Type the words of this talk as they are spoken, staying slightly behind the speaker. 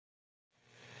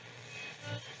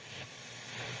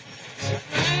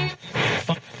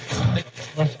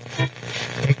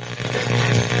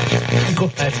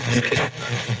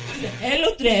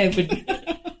to heaven.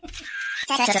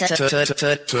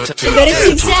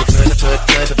 Very siap.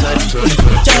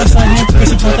 Rasanya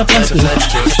kasih patah plaster.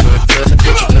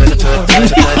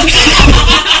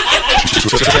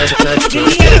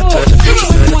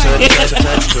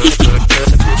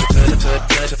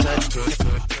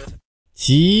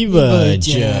 Ciba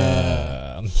je.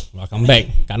 Welcome back.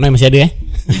 Kak Noi masih ada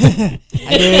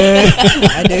Ada.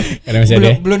 Kak Noi masih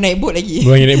ada. Belum naik boat lagi.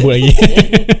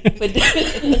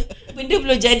 Benda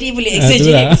belum jadi boleh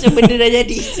exaggerate macam benda dah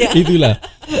jadi. Itulah.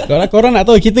 Kalau korang nak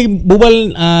tahu, kita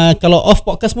berbual kalau off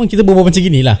podcast pun kita berbual macam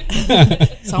gini lah.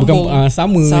 Sambung. Bukan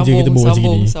sama je kita berbual macam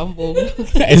gini. Sambung.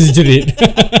 Exaggerate.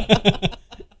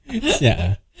 Siap.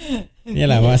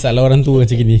 Yalah masalah orang tua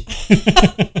macam gini.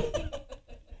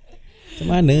 Macam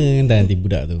mana nanti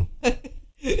budak tu?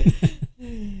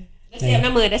 Dah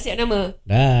siap nama.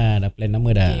 Dah plan nama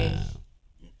dah.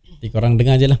 Nanti korang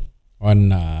dengar je lah. On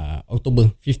October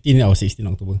 15 atau 16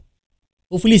 October.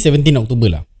 Hopefully 17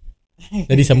 October lah.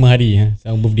 Jadi sama hari,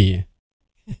 sama birthday.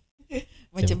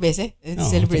 Macam best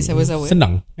celebrate sama-sama.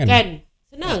 Senang kan?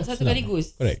 Senang satu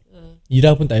sekaligus. Correct.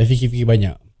 Ira pun tak payah fikir-fikir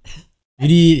banyak.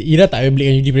 Jadi Ira tak payah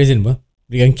belikan Yudi present apa.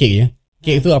 Belikan kek je.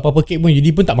 Kek tu apa-apa kek pun Yudi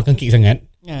pun tak makan kek sangat.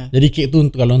 Jadi kek tu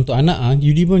kalau untuk anak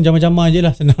Yudi pun jamah-jamah je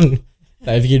lah. Senang.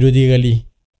 Tak payah fikir 2-3 kali.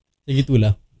 Macam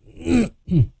gitulah.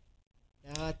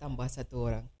 Dah tambah satu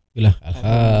orang. Itulah.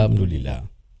 Alhamdulillah.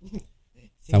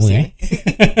 Sama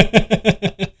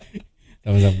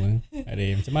Sama-sama. Ada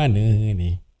macam mana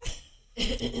ni?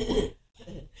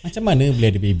 Macam mana boleh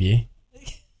ada baby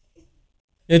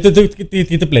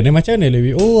kita plan macam mana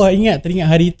baby? Oh teringat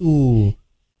hari tu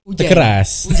Hujan.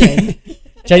 Terkeras Hujan.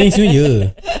 Chinese New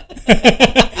Year.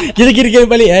 Kita kira-kira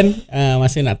balik kan.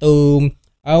 Masa nak tahu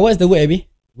what's the word Abby?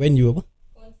 When you apa?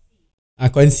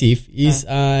 Conceive is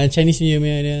Chinese New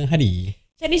Year hari.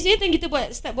 Chinese New Year kita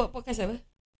start buat podcast apa?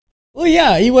 Oh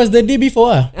yeah, it was the day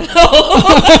before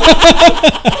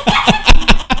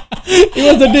It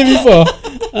was the day before.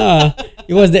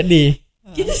 It was that day.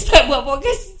 Kita start buat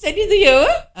podcast Chinese New Year.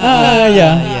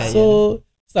 Yeah. So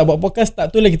start buat podcast,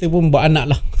 tak tu lah kita pun buat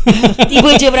anak lah.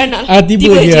 Tiba je beranak.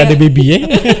 Tiba je ada baby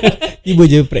Tiba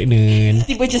je pregnant.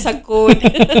 Tiba je sangkut.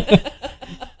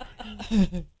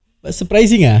 But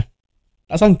surprising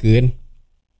tak sangka kan.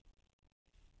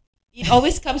 It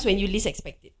always comes when you least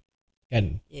expect it.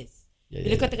 Kan? Yes.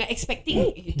 Bila kau tengah expecting,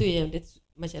 itu yang dia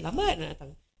macam lambat nak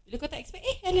datang. Bila kau tak expect,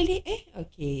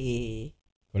 okay.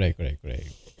 Correct.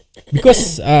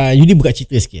 Because Yudi buka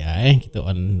cerita sikit kita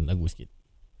on lagu sikit.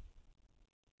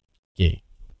 Okay.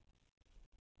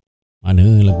 Mana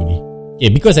lagu ni? Okay,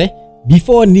 because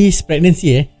before this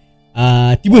pregnancy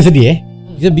tiba sedih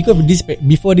because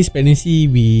before this pregnancy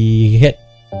we had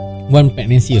one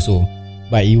pregnancy also,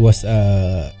 but it was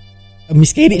a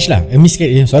miscarriage lah.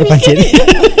 Suara pancit.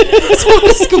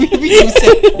 Suara Scooby-Doo.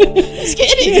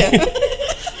 Miscarriage lah.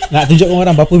 Nak tunjukkan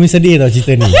orang berapa sedih tau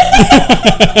cerita ni.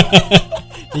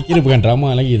 Ni kira bukan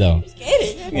drama lagi tau.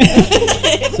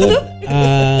 So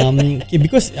okay,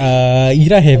 because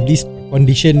Ira have this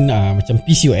condition macam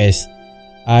PCOS.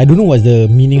 I don't know what's the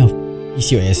meaning of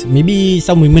PCOS. Maybe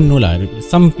some women know lah.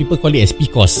 Some people call it as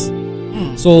PCOS.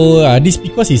 So this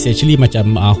PCOS is actually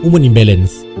macam hormone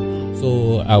imbalance.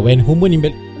 So when hormone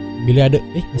imbalance, bila ada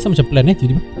asal macam pelan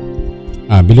tiba-tiba.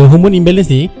 Bila hormone imbalance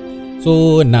ni,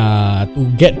 so to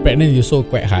get pregnant is also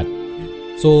quite hard.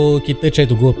 So kita try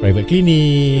to go private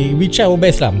clinic. We try our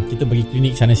best lah. Kita pergi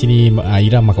klinik sana sini.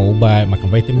 Ira makan ubat, makan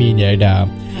vitamin. I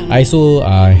also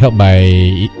help by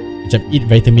macam eat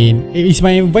vitamin. Is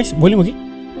my voice volume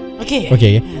okay?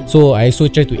 Okay. So I also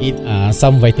try to eat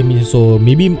some vitamins. So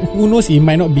maybe who knows, it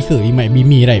might not be her, it might be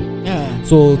me, right?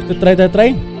 So kita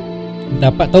try.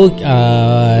 Dapat tahu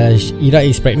Ira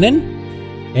is pregnant.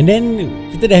 And then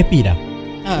kita dah happy dah.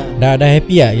 Dah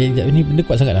happy lah. Ini benda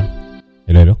kuat sangat lah.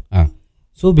 Hello.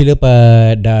 So bila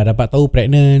dah dapat tahu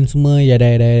pregnant semua,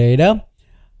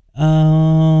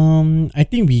 I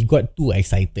think we got too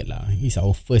excited lah. It's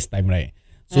our first time, right?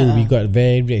 So we got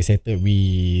very, very excited.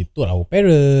 We told our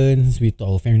parents, we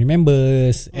told our family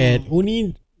members. And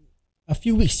only a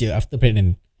few weeks je after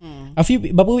pregnant.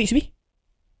 Berapa weeks be?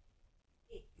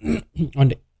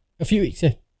 A few weeks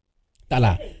tak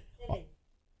lah.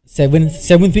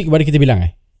 7th week baru kita bilang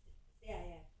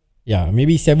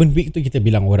maybe 7th week tu kita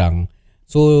bilang orang.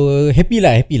 So happy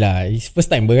lah. It's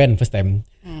first time.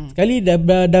 Sekali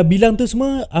dah bilang tu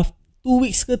semua 2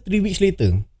 weeks ke 3 weeks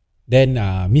later, then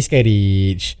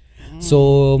miscarriage.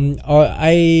 So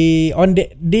on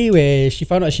that day where she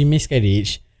found out she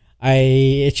miscarriage, I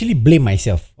actually blame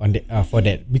myself on that, for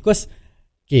that, because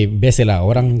biasalah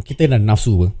orang kita dah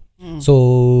nafsu. So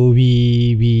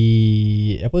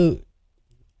we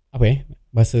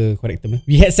bahasa correct term,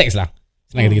 we had sex lah,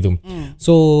 senang kata gitu.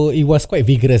 So it was quite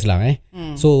vigorous lah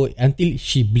So until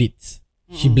she bleeds,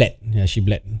 she bled.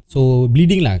 So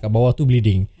bleeding lah, kat bawah tu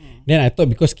bleeding. Then I thought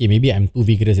because maybe I'm too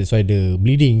vigorous, that's why the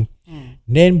bleeding.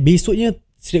 Then besoknya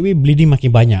straight away bleeding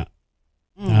makin banyak.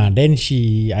 Then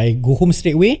I go home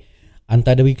straight away,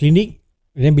 hantar dia pergi klinik.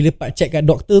 Then bila pak check kat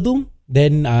doktor tu,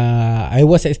 then I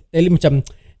was telling macam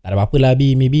tak ada apa-apa lah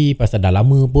Bi, maybe pasal dah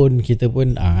lama pun kita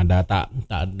pun dah tak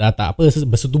apa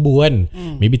bersetubuh kan.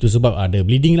 Maybe tu sebab ada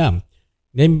bleeding lah.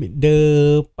 Then the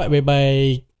part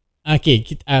whereby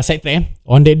side track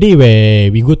on that day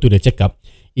where we go to the check-up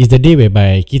is the day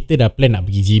whereby kita dah plan nak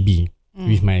pergi GB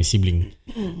with my sibling.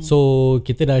 So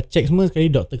kita dah check semua,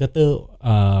 sekali doktor kata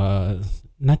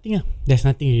nothing lah, there's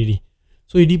nothing already.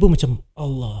 So Yudi pun macam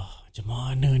Allah, macam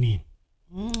mana ni,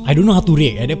 I don't know how to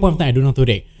react. At that point of time I don't know how to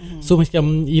react. So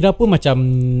macam Ira pun macam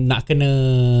nak kena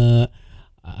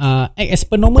act as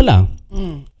per normal lah.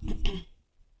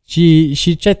 She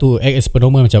tried to act as per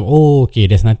normal, macam okay,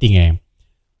 there's nothing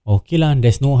okay lah,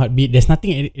 there's no heartbeat, there's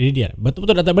nothing already lah.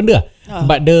 Betul-betul dah tak benda lah.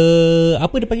 But the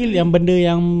apa dia panggil yang benda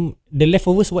yang the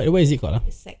leftovers, what is it called lah?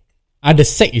 The sac. The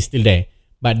sac is still there,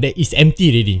 but that is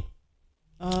empty already.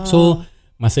 So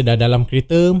masa dah dalam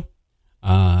kereta,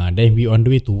 then we on the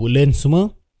way to Woodlands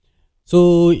semua.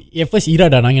 So at first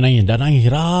Ira dah nangis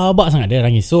rabak sangat, dia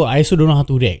nangis. So I also don't know how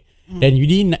to react. Then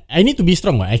Yudi, I need to be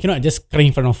strong, I cannot just cry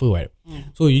in front of her.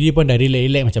 So Yudi pun dah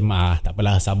relax macam tak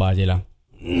apalah, sabar je lah.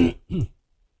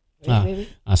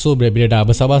 So bila dah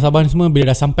bersabar-sabar semua, bila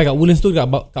dah sampai kat Woodlands tu, kat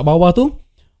bawah tu,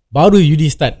 baru Yudi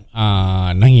start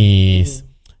nangis.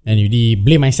 And Yudi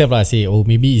blame myself lah, say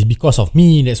maybe it's because of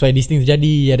me, that's why this thing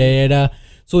terjadi, yada.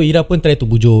 So Ira pun try to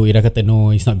bujuk. Ira kata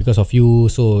no, it's not because of you.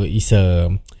 So it's a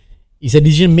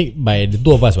decision made by the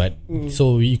two of us, right?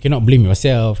 So you cannot blame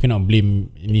yourself, cannot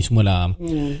blame ni semua lah.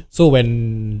 So when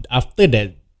after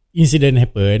that incident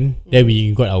happened, then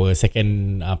we got our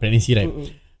second pregnancy, right?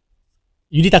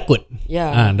 Yudi takut.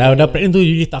 Dah pregnant tu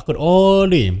Yudi takut all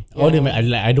the way.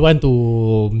 I don't want to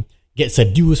get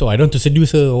seduced, or I don't want to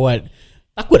seduce her or what.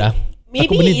 Takut lah.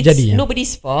 Maybe it's jadi,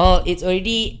 nobody's fault. It's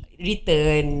already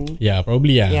written. Yeah,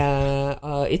 probably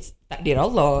it's takdir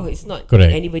Allah. It's not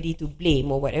correct. Anybody to blame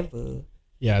or whatever.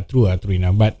 Yeah, true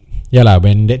enough. But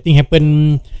when that thing happen,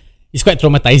 it's quite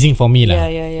traumatizing for me lah.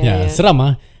 Yeah. Seram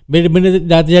lah. Benda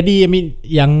dah terjadi, I mean,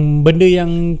 yang benda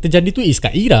yang terjadi tu is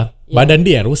kat Ira. Badan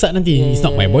dia rosak nanti. It's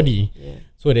not my body.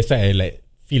 So that's why I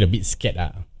feel a bit scared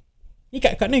lah. Ni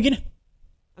kat mana lagi?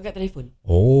 Angkat telefon.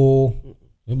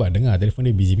 Sebab dengar telefon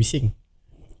dia bising-bising.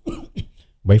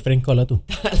 Boyfriend call lah tu.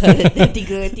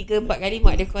 3-4 kali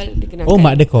mak dia call, dia kena angkat.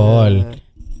 Mak dia call.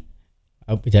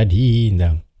 Apa jadi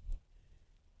dah?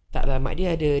 Tak lah, mak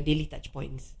dia ada daily touch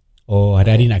points.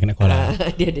 Hari-hari nak kena call lah.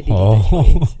 Dia ada daily touch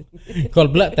points.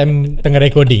 Call pula time tengah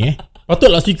recording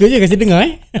Patutlah speaker je kasi dengar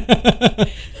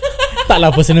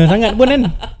Taklah personal sangat pun kan.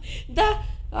 Dah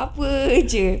apa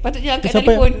je, patutnya angkat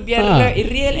telefon biar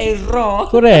real and raw.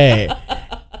 Correct.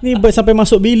 Ni sampai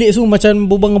masuk bilik semua macam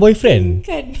berbual dengan boyfriend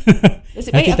kan. Nasib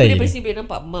baik aku daripada sini boleh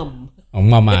nampak Mam.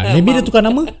 Mam maybe dia tukar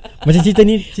nama. Macam cerita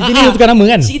ni dia tukar nama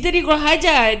kan. Cerita ni kurang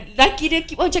hajar. Laki dia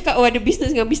keep on cakap ada business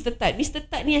dengan Mr. Tat. Mr.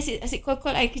 Tat ni asyik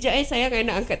call I. Kejap sayang, I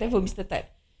nak angkat telefon Mr. Tat.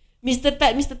 Mr.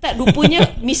 Tat rupanya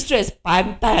mistress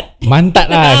pantat. Mantat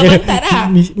lah. Mantat lah.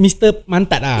 Mr.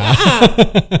 Mantat lah.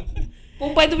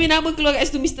 Perempuan tu punya nama keluar kat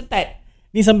situ, Mr. Tat.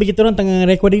 Ni sampai kita orang tengah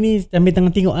recording ni, sambil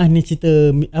tengah tengok ni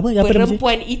cerita apa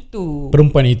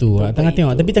perempuan itu tengah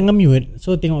tengok tapi tengah mute,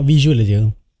 so tengok visual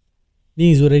aja.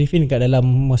 Ni Zura Rifin kat dalam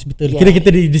hospital. Kira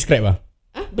kita describe lah.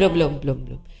 Belum.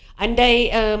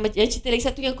 Andai yang cerita lagi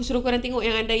satu yang aku suruh korang tengok,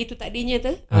 yang andai itu takdirnya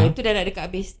tu, itu dah nak dekat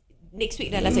habis. Next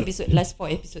week dah last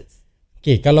 4 episodes.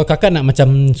 Okay, kalau kakak nak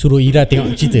macam suruh Ira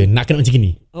tengok cerita, nak kena macam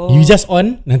gini. You just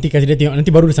on, nanti kasi dia tengok,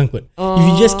 nanti baru dia sangkut. If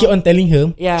you just keep on telling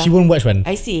her, she won't watch one.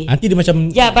 I see. Nanti dia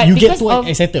macam, but you get too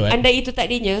excited. Andai itu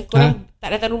takdirnya, korang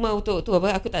tak datang rumah untuk tu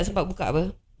apa, aku tak sempat buka apa.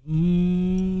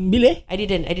 Bila? I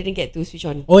didn't get to switch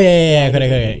on.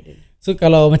 Correct. So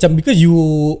kalau macam, because you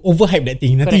overhype that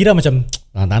thing, nanti Ira macam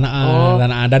tak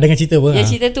nak dah dengan cerita apa.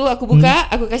 Yang cerita tu aku buka,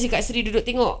 aku kasih Kak Sri duduk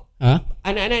tengok.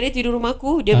 Anak-anak dia tidur rumah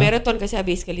aku, dia marathon kasih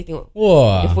habis sekali tengok.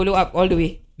 Dia follow up all the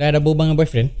way. Dah ada berhubung dengan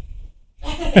boyfriend.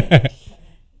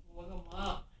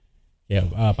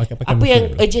 Pakai apa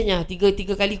yang urgentnya?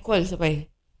 Tiga kali call sampai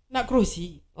nak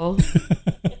kerusi.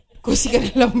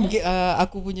 Kongsikan dalam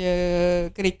aku punya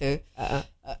kereta.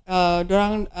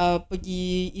 Diorang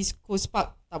pergi East Coast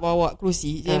Park, tak bawa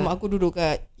kerusi. Jadi mak aku duduk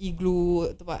kat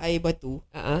igloo tempat air batu.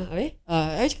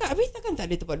 Saya cakap, habis takkan tak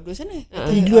ada tempat duduk sana?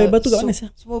 Kata,, igloo air batu kat mana?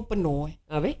 Semua penuh. Igloo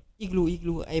air batu. Habis?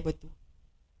 Igloo air batu.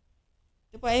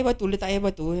 Tempat air batu, letak air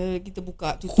batu, kita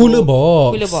buka tutup. Cooler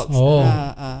box. Oh.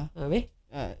 Habis?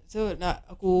 So nak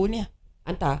aku ni lah.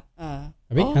 Hantar.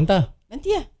 Habis hantar.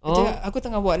 Nanti lah. Aku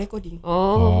tengah buat recording.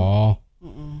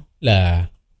 Lah.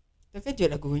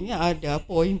 Terkejut aku ni ada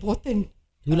apa important.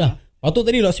 Itulah. Patut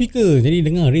tadi lock speaker, jadi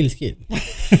dengar real sikit.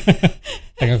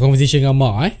 Tengah conversation dengan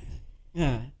mak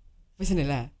Personal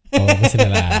lah.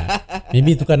 Personal lah.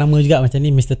 Maybe tukar nama juga macam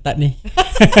ni, Mr. Tat ni.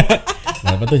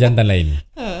 Lepas tu jantan lain.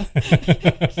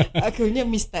 Aku punya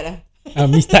Miss Tat lah.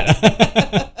 Miss Tat lah.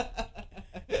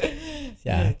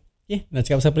 Siap. Okay, nak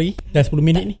cakap pasal apa lagi? Dah 10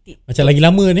 minit ni. Macam lagi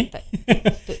lama ni.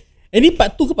 Ni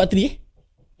part 2 ke part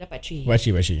 3 Dapat 3. Part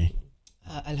 3.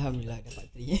 Alhamdulillah dapat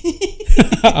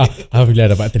 3. Alhamdulillah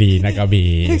dapat 3. Nak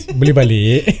habis. Boleh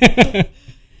balik.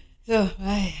 So,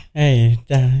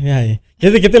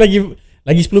 Kita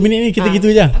lagi 10 minit ni kita gitu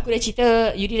je. Aku dah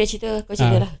cerita, Yudi dah cerita, kau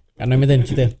cerita lah. Kak Nometan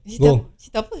cerita. Go.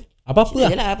 Cerita apa? Apa-apa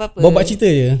lah. Apa-apa. Bawa cerita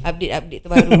je. Update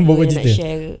terbaru Bawa yang cerita. nak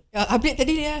share. Update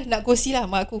tadi dia nak kongsi lah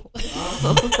mak aku.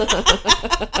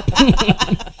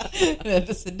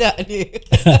 Sedap dia.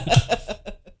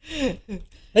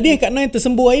 Tadi yang Kak Noy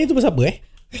tersembuh air tu pasal apa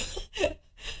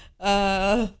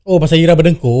pasal Ira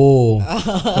berdengkur.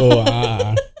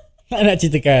 Nak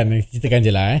ceritakan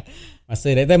je lah Masa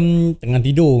that time tengah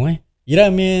tidur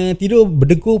Ira punya tidur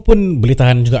berdengkur pun boleh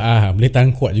tahan juga boleh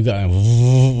tahan kuat juga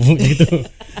gitu.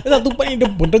 Tak tumpat ni dia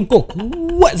berdengkur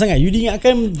kuat sangat. You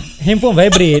ingatkan handphone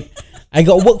vibrate. I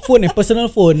got work phone and personal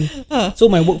phone. So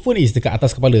my work phone is dekat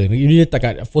atas kepala. You letak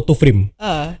kat photo frame.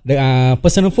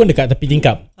 Personal phone dekat tepi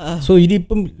tingkap. So you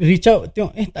pun reach out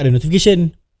tengok tak ada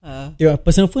notification. Tengok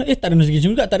personal phone tak ada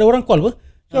notification juga, tak ada orang call apa.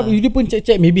 So you pun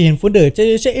check maybe handphone dia.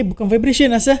 Check bukan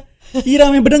vibration asal.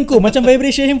 Ira main berdengkur macam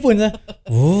vibration handphone sah.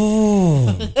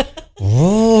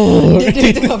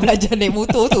 Dia tengah belajar naik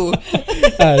motor tu.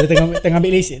 Dia tengah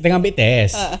ambil lesen, tengah ambil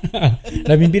test.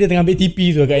 Dah mimpi dia tengah ambil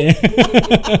TP tu agaknya.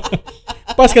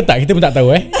 Pas ke tak kita pun tak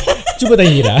tahu Cuba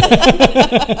tanya Ira.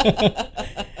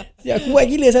 Aku buat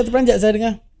gila saya terperanjat saya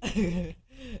dengar.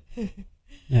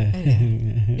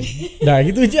 Dah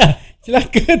gitu je.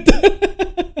 Celaka tu.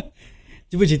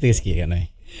 Cuba cerita sikit Kak Noi.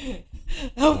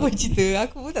 Apa cerita?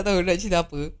 Aku pun tak tahu nak cerita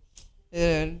apa.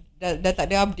 Dah tak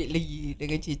ada update lagi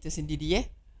dengan cerita sendiri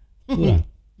Itulah.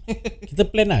 Kita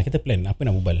plan apa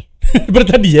nak berbual.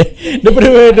 Daripada tadi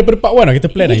Daripada part 1 kita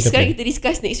plan kita Sekarang plan. kita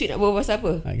discuss next week nak berbual pasal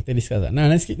apa. Kita discuss lah.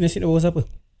 Next week nak berbual pasal apa?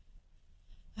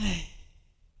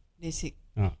 Next week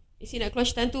Isi nak keluar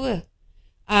cerita tu ke?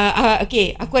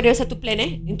 Okay, aku ada satu plan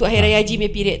untuk Hari Raya Haji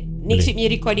punya period. Next week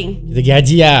punya recording. Kita pergi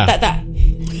haji lah. Tak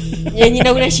nyanyi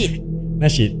lagu nasyid.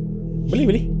 Nasyid.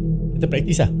 Boleh. Kita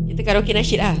praktis lah. Kita karaoke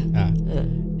nasyid lah.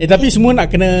 Tapi semua nak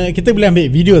kena. Kita boleh ambil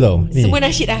video tau ni. Semua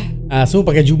nasyid lah. Semua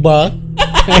pakai jubah.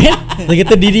 So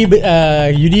kita diri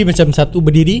Yudi macam satu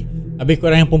berdiri, habis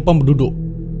korang yang perempuan berduduk.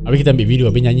 Habis kita ambil video,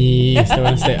 habis nyanyi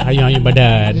step hayung-hayung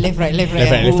badan. Left right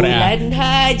Bulan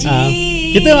Haji.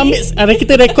 Kita ambil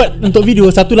kita rekod untuk video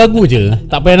satu lagu je.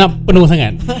 Tak payah nak penuh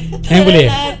sangat. Yang boleh.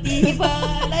 Tiba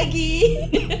lagi.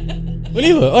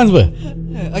 Boleh apa? On apa?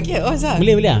 Okay, on sah.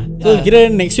 Boleh lah. So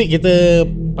kira next week kita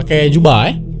pakai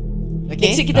jubah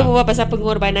Okay. Next week kita berbual pasal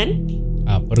pengorbanan.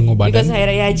 Pengorbanan. Because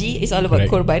Hari Raya Haji is all about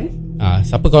korban.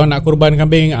 Siapa kalau nak korban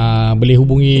kambing boleh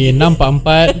hubungi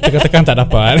 644. Tekan-tekan tak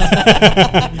dapat.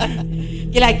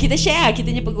 Okay lah, kita share lah kita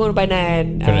punya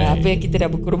pengorbanan. Apa yang kita dah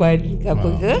berkorban ke apa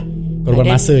ke.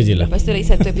 Korban masa je lah. Lepas tu lagi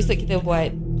satu episod kita buat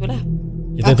itulah.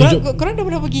 Kita tunjuk korang dah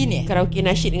pernah pergi ni? Karaoke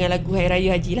nasyid dengan lagu Hari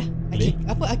Raya Haji lah.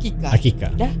 Apa akikah?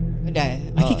 Akikah. Dah.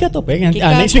 Akikah tu apa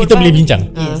Akikah, next week kita korban. boleh bincang.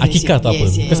 Yes, Akikah tu apa?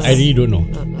 Because I really don't know.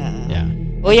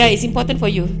 Oh yeah, it's important for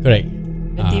you. Correct.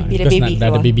 Nanti bila because baby dah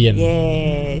ada baby kan.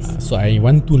 Yes. So I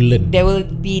want to learn. There will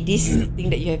be this thing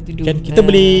that you have to do. Kan kita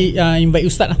boleh invite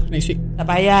ustaz lah next week. Tak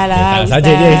payahlah. Tak saja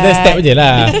je. Kita step je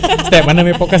lah. Step mana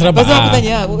punya podcast rabak. Pasal aku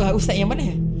tanya ustaz yang mana?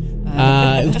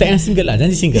 Ustaz yang single lah.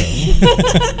 Janji single.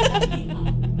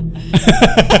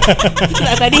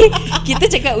 Tak, tadi kita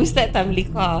cakap ustaz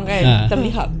tamliqah kan.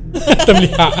 Tamlihab.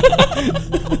 Tamlihab.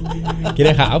 Kira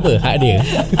hak apa? Hak dia.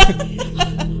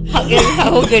 Hak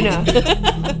Hogan lah.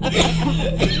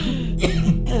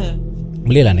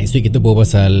 Boleh lah next week kita berbual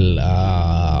pasal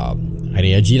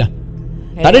Hari Haji lah.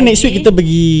 Tak ada next week kita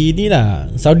pergi ni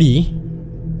lah Saudi.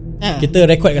 Kita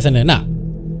record kat sana. Nak?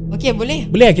 Okay,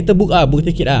 boleh. Boleh lah kita book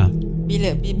tiket lah.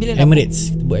 Bila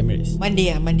Emirates. Kita book Emirates.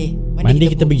 Monday Monday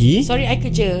kita pergi. Sorry, I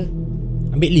kerja.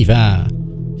 Ambil leave lah.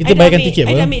 Kita bayarkan tiket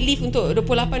I apa? dah ambil leave untuk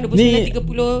 28, 29, Ni,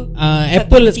 30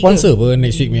 Apple sponsor apa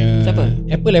next week punya. Siapa?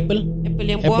 Apple Apple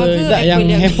yang buah ke tak, yang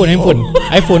handphone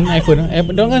iPhone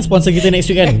Diorang kan sponsor kita next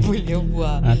week kan. Apple yang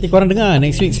buah. Nanti korang dengar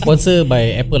next week sponsor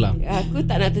by Apple lah. Aku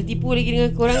tak nak tertipu lagi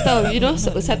dengan korang tau. You know,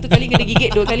 satu kali kena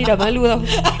gigit, dua kali dah malu tau.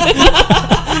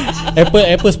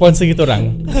 Apple sponsor kita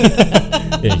orang.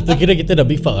 Itu kira kita dah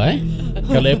big fuck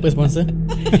kalau Apple sponsor.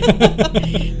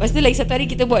 Lepas tu lagi satu hari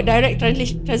kita buat direct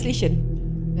translation.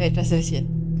 Translation.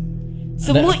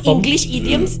 Semua English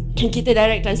idioms kita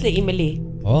direct translate in Malay.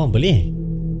 Oh, boleh.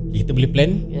 Kita boleh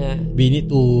plan. Yeah. We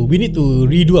need to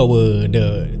redo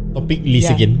the topic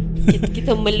list again.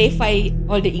 Kita Malayfy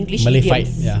all the English Malayfy,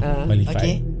 idioms. Malayfy.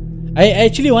 Okay. I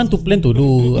actually want to plan to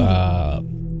do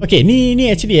okay, ni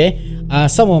actually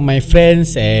some of my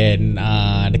friends and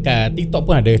dekat TikTok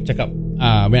pun ada cakap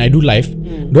when I do live,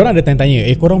 diorang ada tanya-tanya,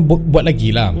 korang buat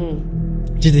lagi lah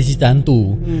cerita-cerita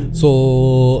hantu. So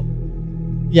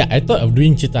yeah, I thought of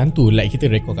doing cerita hantu, like kita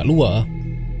record kat luar.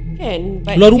 Kan,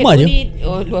 luar rumah je.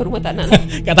 Luar rumah tak nak lah.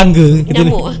 Kat tangga kita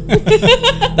nyamuk.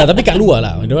 Tak, tapi kat luar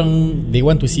lah. Diorang, they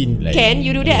want to see like, Can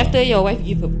you do that after your wife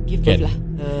give birth lah.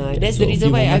 That's So, the reason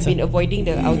why I've lah. been avoiding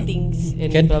the outings and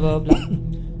Can. blah blah blah.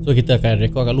 So kita akan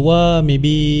record kat luar.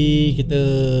 Maybe kita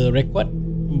record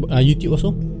YouTube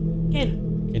also. Can.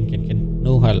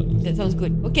 No hal. That sounds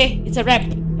good. Okay, it's a wrap.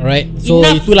 Alright. So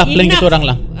itulah plan kita orang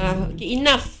lah. Okay,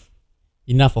 enough.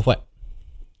 Enough of what?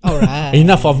 Alright.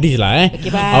 Enough of this lah Okay,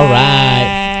 bye. Alright.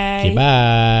 Okay,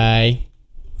 bye.